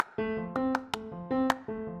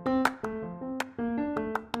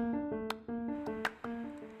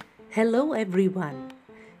Hello everyone.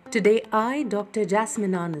 Today I, Dr.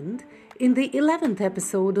 Jasmine Anand, in the 11th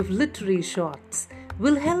episode of Literary Shorts,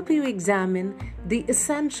 will help you examine the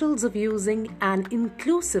essentials of using an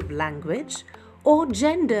inclusive language or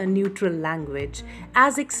gender-neutral language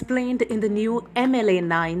as explained in the new MLA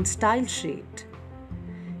 9 style sheet.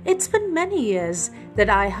 It's been many years that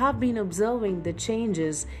I have been observing the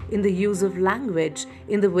changes in the use of language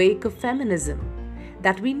in the wake of feminism,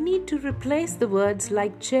 that we need to replace the words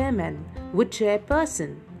like chairman with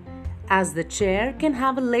chairperson, as the chair can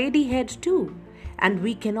have a lady head too, and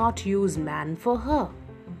we cannot use man for her.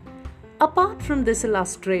 Apart from this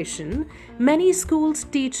illustration, many schools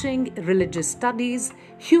teaching religious studies,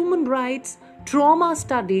 human rights, trauma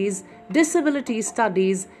studies, disability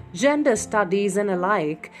studies, gender studies and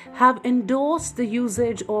alike have endorsed the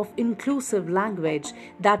usage of inclusive language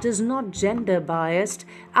that is not gender biased,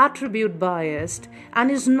 attribute biased,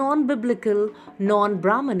 and is non-biblical,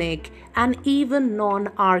 non-Brahmanic, and even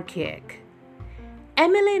non-archaic.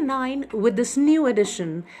 MLA 9 with this new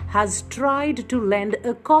edition has tried to lend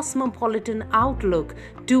a cosmopolitan outlook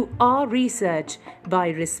to our research by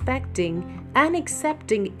respecting and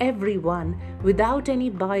accepting everyone without any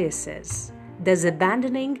biases, thus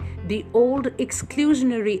abandoning the old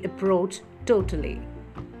exclusionary approach totally.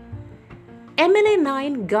 MLA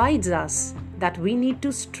 9 guides us that we need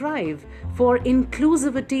to strive for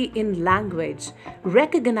inclusivity in language,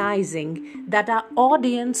 recognizing that our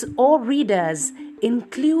audience or readers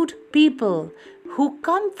include people who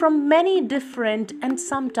come from many different and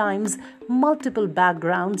sometimes multiple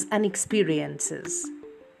backgrounds and experiences.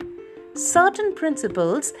 Certain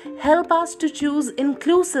principles help us to choose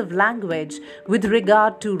inclusive language with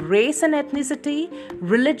regard to race and ethnicity,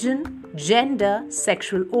 religion, gender,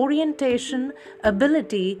 sexual orientation,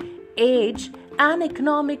 ability, age, and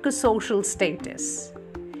economic or social status.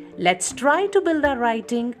 Let's try to build our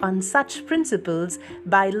writing on such principles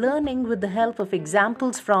by learning with the help of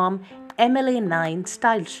examples from MLA 9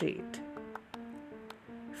 style sheet.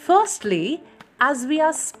 Firstly, as we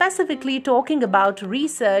are specifically talking about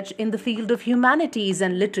research in the field of humanities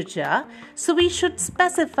and literature, so we should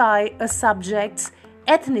specify a subject's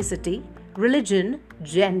ethnicity, religion,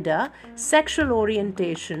 gender, sexual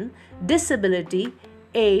orientation, disability,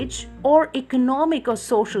 age, or economic or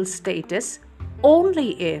social status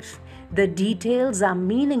only if the details are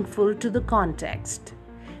meaningful to the context.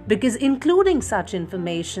 Because including such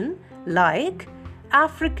information like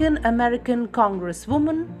African American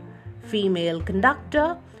Congresswoman, female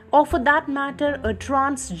conductor, or for that matter a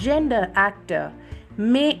transgender actor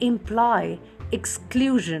may imply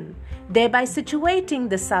exclusion, thereby situating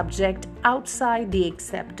the subject outside the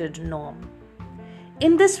accepted norm.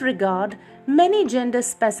 In this regard, many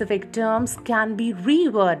gender-specific terms can be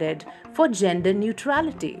reworded for gender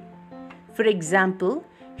neutrality. For example,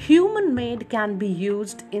 human-made can be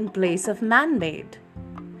used in place of man-made.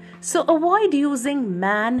 So avoid using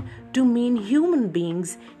man to mean human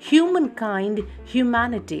beings, humankind,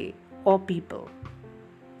 humanity, or people.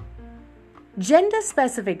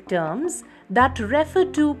 Gender-specific terms that refer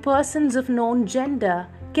to persons of known gender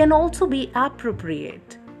can also be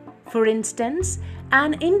appropriate. For instance,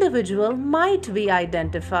 an individual might be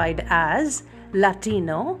identified as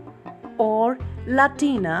Latino or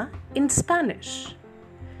Latina in Spanish.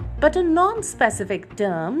 But in non-specific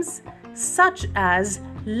terms such as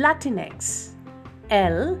Latinx,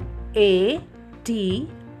 Latinx,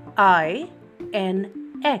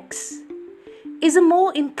 is a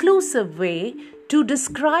more inclusive way to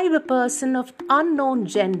describe a person of unknown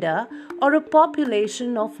gender or a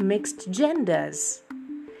population of mixed genders.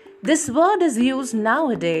 This word is used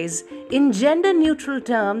nowadays in gender-neutral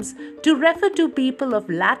terms to refer to people of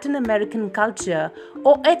Latin American culture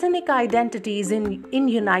or ethnic identities in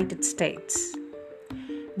United States.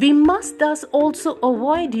 We must thus also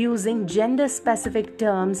avoid using gender-specific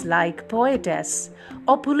terms like poetess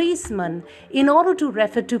or policeman in order to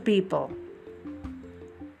refer to people.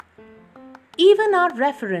 Even our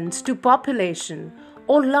reference to population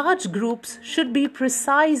or large groups should be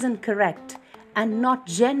precise and correct, and not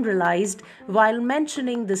generalized while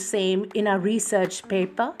mentioning the same in a research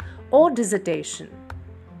paper or dissertation.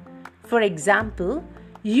 For example,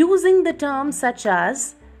 using the terms such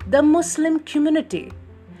as the Muslim community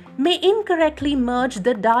may incorrectly merge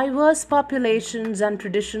the diverse populations and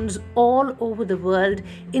traditions all over the world,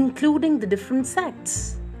 including the different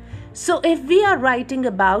sects. So if we are writing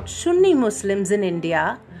about Sunni Muslims in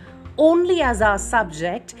India only as our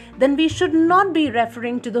subject, then we should not be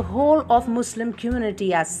referring to the whole of Muslim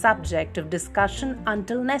community as subject of discussion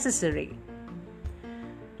until necessary.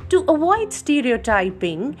 To avoid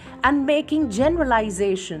stereotyping and making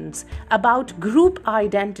generalizations about group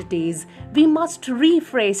identities, we must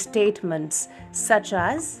rephrase statements such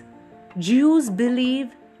as Jews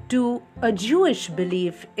believe to a Jewish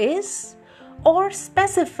belief is, or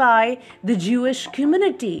specify the Jewish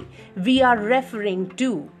community we are referring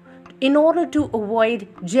to in order to avoid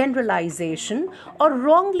generalization or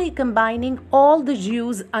wrongly combining all the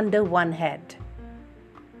Jews under one head.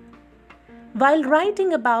 While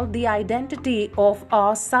writing about the identity of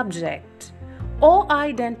our subject or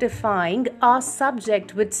identifying our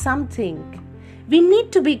subject with something, we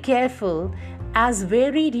need to be careful as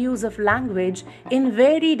varied use of language in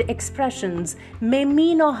varied expressions may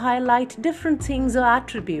mean or highlight different things or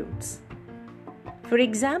attributes. For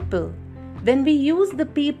example, when we use the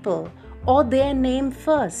people or their name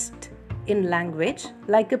first in language,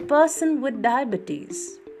 like a person with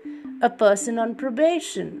diabetes, a person on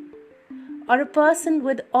probation, or a person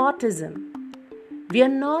with autism, we are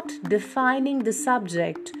not defining the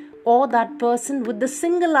subject or that person with the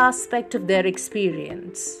single aspect of their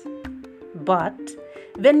experience. But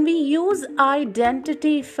when we use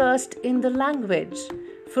identity first in the language,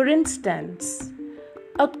 for instance,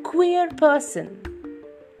 a queer person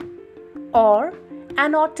or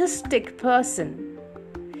an autistic person,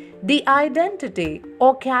 the identity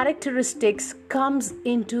or characteristics comes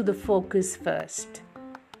into the focus first.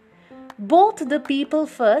 Both the people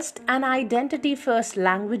first and identity first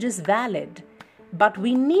language is valid, but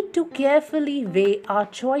we need to carefully weigh our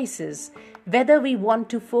choices whether we want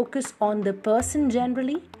to focus on the person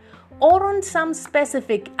generally or on some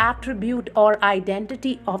specific attribute or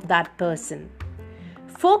identity of that person.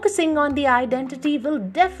 Focusing on the identity will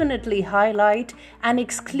definitely highlight and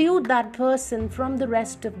exclude that person from the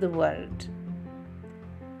rest of the world.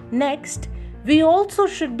 Next, we also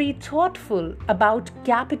should be thoughtful about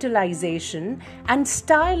capitalization and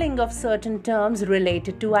styling of certain terms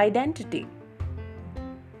related to identity.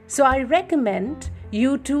 So I recommend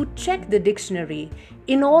you to check the dictionary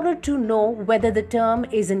in order to know whether the term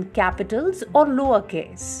is in capitals or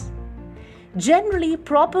lowercase. Generally,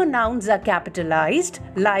 proper nouns are capitalized,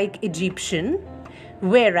 like Egyptian,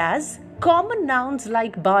 whereas common nouns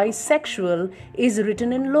like bisexual is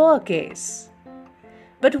written in lowercase.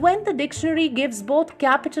 But when the dictionary gives both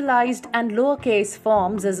capitalized and lowercase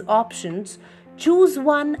forms as options, choose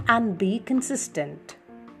one and be consistent.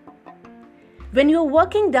 When you're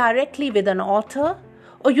working directly with an author,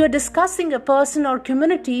 or you're discussing a person or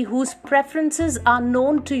community whose preferences are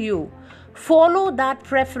known to you, follow that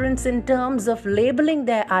preference in terms of labeling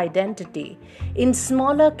their identity in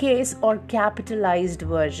smaller case or capitalized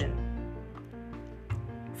version.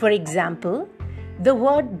 For example, the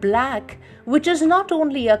word black, which is not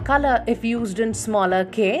only a color if used in smaller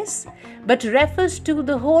case, but refers to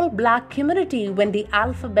the whole black community when the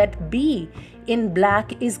alphabet B in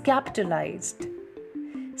black is capitalized.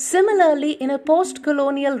 Similarly, in a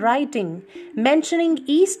post-colonial writing mentioning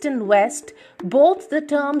East and West, both the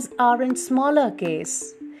terms are in smaller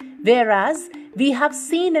case, whereas we have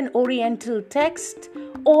seen in Oriental text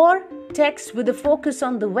or text with a focus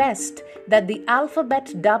on the West that the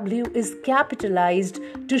alphabet W is capitalized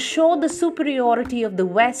to show the superiority of the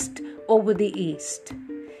West over the East.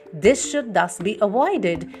 This should thus be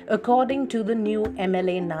avoided according to the new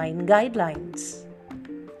MLA 9 guidelines.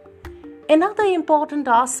 Another important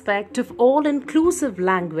aspect of all-inclusive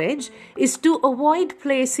language is to avoid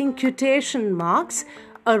placing quotation marks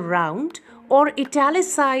around or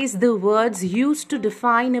italicize the words used to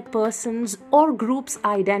define a person's or group's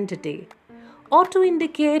identity, or to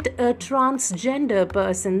indicate a transgender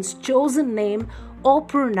person's chosen name or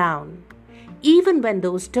pronoun, even when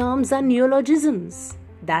those terms are neologisms,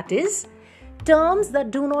 that is, terms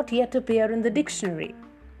that do not yet appear in the dictionary.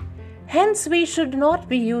 Hence, we should not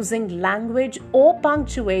be using language or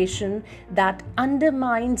punctuation that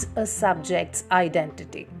undermines a subject's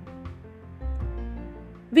identity.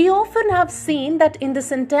 We often have seen that in the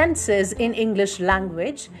sentences in English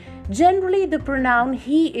language, generally the pronoun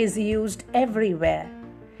he is used everywhere.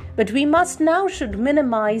 But we must now should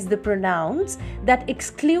minimize the pronouns that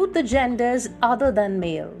exclude the genders other than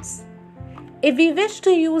males. If we wish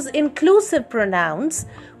to use inclusive pronouns,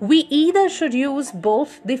 we either should use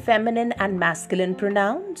both the feminine and masculine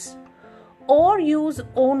pronouns, or use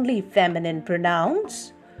only feminine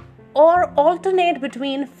pronouns, or alternate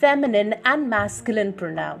between feminine and masculine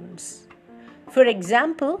pronouns. For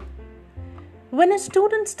example, when a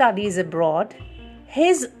student studies abroad,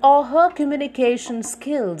 his or her communication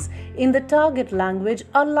skills in the target language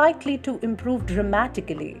are likely to improve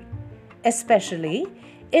dramatically, especially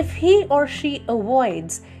if he or she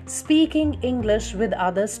avoids speaking English with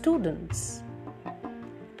other students.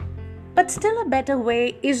 But still, a better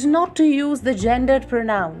way is not to use the gendered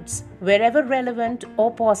pronouns wherever relevant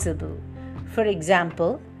or possible. For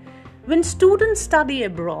example, when students study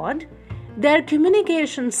abroad, their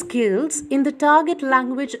communication skills in the target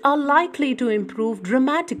language are likely to improve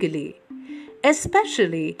dramatically,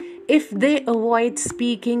 especially if they avoid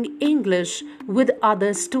speaking English with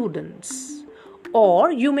other students.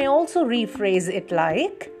 Or you may also rephrase it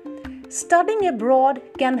like, studying abroad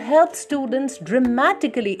can help students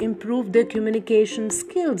dramatically improve their communication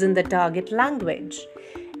skills in the target language,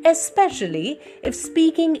 especially if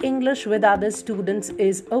speaking English with other students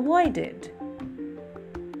is avoided.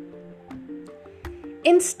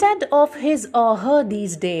 Instead of his or her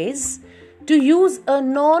these days, to use a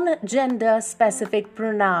non-gender specific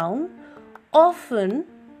pronoun, often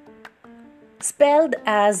spelled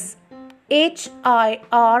as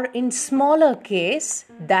HIR in smaller case,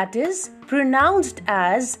 that is pronounced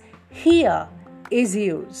as here, is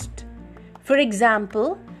used. For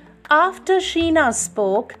example, after Sheena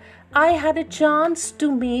spoke, I had a chance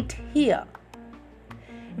to meet here.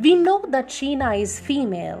 We know that Sheena is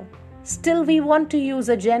female. Still, we want to use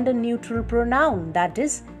a gender-neutral pronoun, that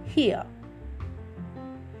is here.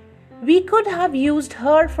 We could have used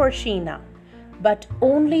her for Sheena, but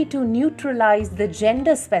only to neutralize the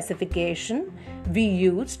gender specification, we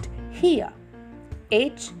used here,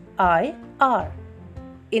 HIR,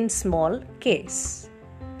 in small case.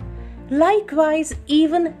 Likewise,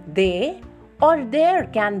 even they or their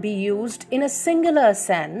can be used in a singular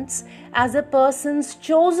sense as a person's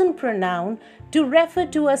chosen pronoun to refer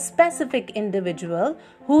to a specific individual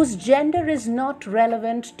whose gender is not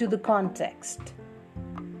relevant to the context.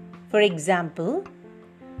 For example,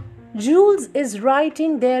 Jules is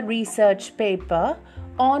writing their research paper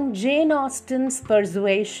on Jane Austen's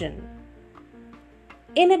Persuasion.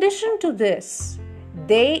 In addition to this,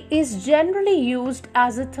 they is generally used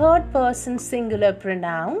as a third-person singular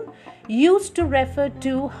pronoun used to refer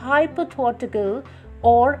to hypothetical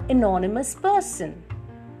or anonymous person.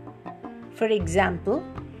 For example,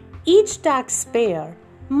 each taxpayer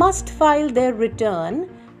must file their return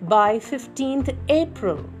by 15th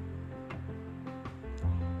April.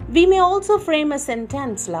 We may also frame a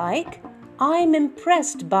sentence like, I am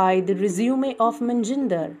impressed by the resume of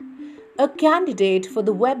Manjinder, a candidate for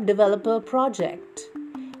the web developer project,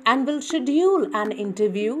 and will schedule an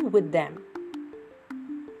interview with them.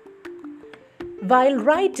 While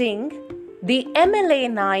writing, the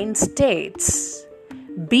MLA 9 states,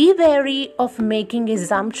 be wary of making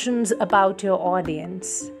assumptions about your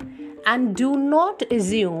audience and do not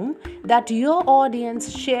assume that your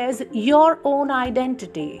audience shares your own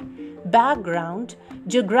identity, background,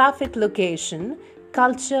 geographic location,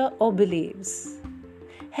 culture, or beliefs.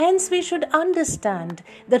 Hence, we should understand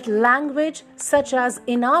that language, such as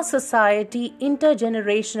in our society,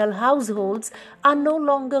 intergenerational households, are no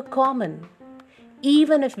longer common,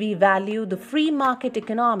 even if we value the free market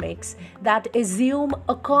economics that assume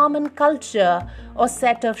a common culture or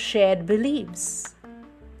set of shared beliefs.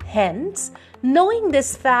 Hence, knowing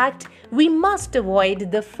this fact, we must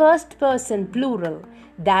avoid the first person plural,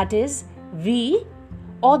 that is, we,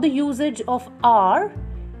 or the usage of our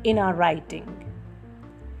in our writing.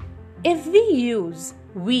 If we use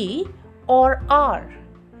we or our,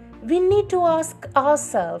 we need to ask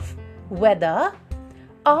ourselves whether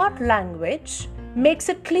our language makes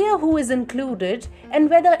it clear who is included and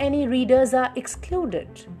whether any readers are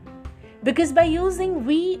excluded. Because by using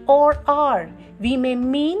we or our, we may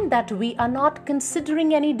mean that we are not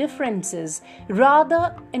considering any differences,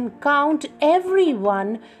 rather count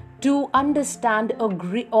everyone to understand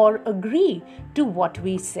agree to what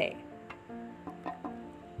we say.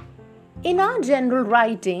 In our general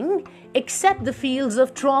writing, except the fields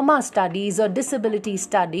of trauma studies or disability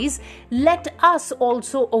studies, let us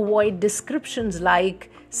also avoid descriptions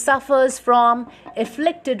like suffers from,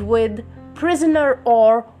 afflicted with, prisoner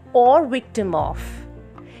or victim of.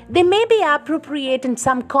 They may be appropriate in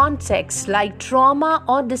some contexts like trauma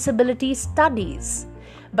or disability studies,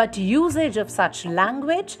 but usage of such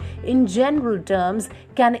language in general terms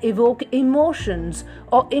can evoke emotions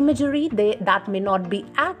or imagery that may not be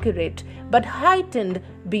accurate but heightened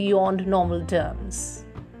beyond normal terms.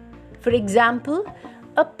 For example,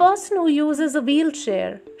 a person who uses a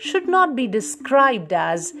wheelchair should not be described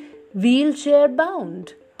as wheelchair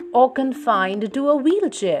bound or confined to a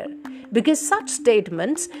wheelchair, because such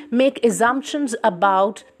statements make assumptions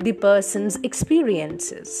about the person's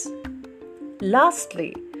experiences.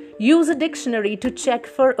 Lastly, use a dictionary to check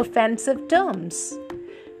for offensive terms.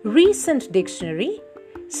 Recent Dictionary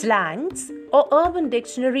Slangs or Urban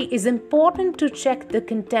Dictionary is important to check the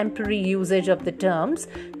contemporary usage of the terms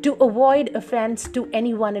to avoid offense to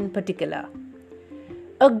anyone in particular.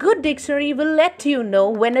 A good dictionary will let you know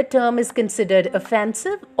when a term is considered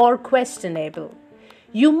offensive or questionable.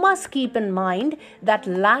 You must keep in mind that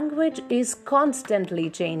language is constantly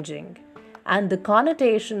changing, and the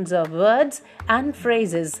connotations of words and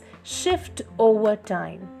phrases shift over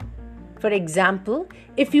time. For example,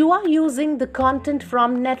 if you are using the content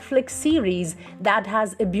from Netflix series that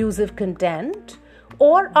has abusive content,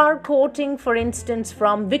 or are quoting, for instance,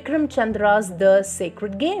 from Vikram Chandra's The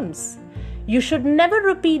Sacred Games, you should never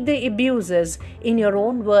repeat the abuses in your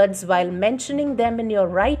own words while mentioning them in your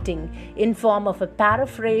writing in form of a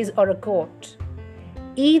paraphrase or a quote.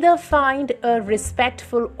 Either find a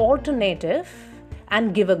respectful alternative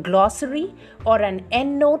and give a glossary or an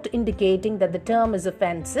endnote indicating that the term is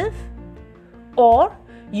offensive, or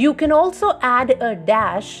you can also add a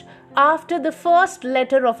dash after the first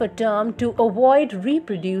letter of a term to avoid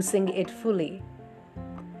reproducing it fully.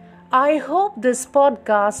 I hope this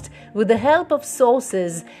podcast, with the help of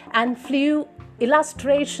sources and few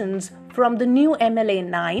illustrations from the new MLA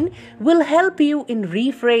 9, will help you in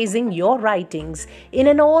rephrasing your writings in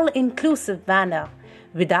an all-inclusive manner,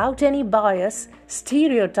 without any bias,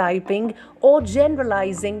 stereotyping, or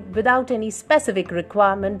generalizing without any specific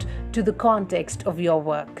requirement to the context of your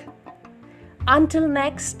work. Until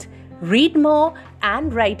next, read more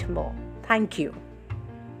and write more. Thank you.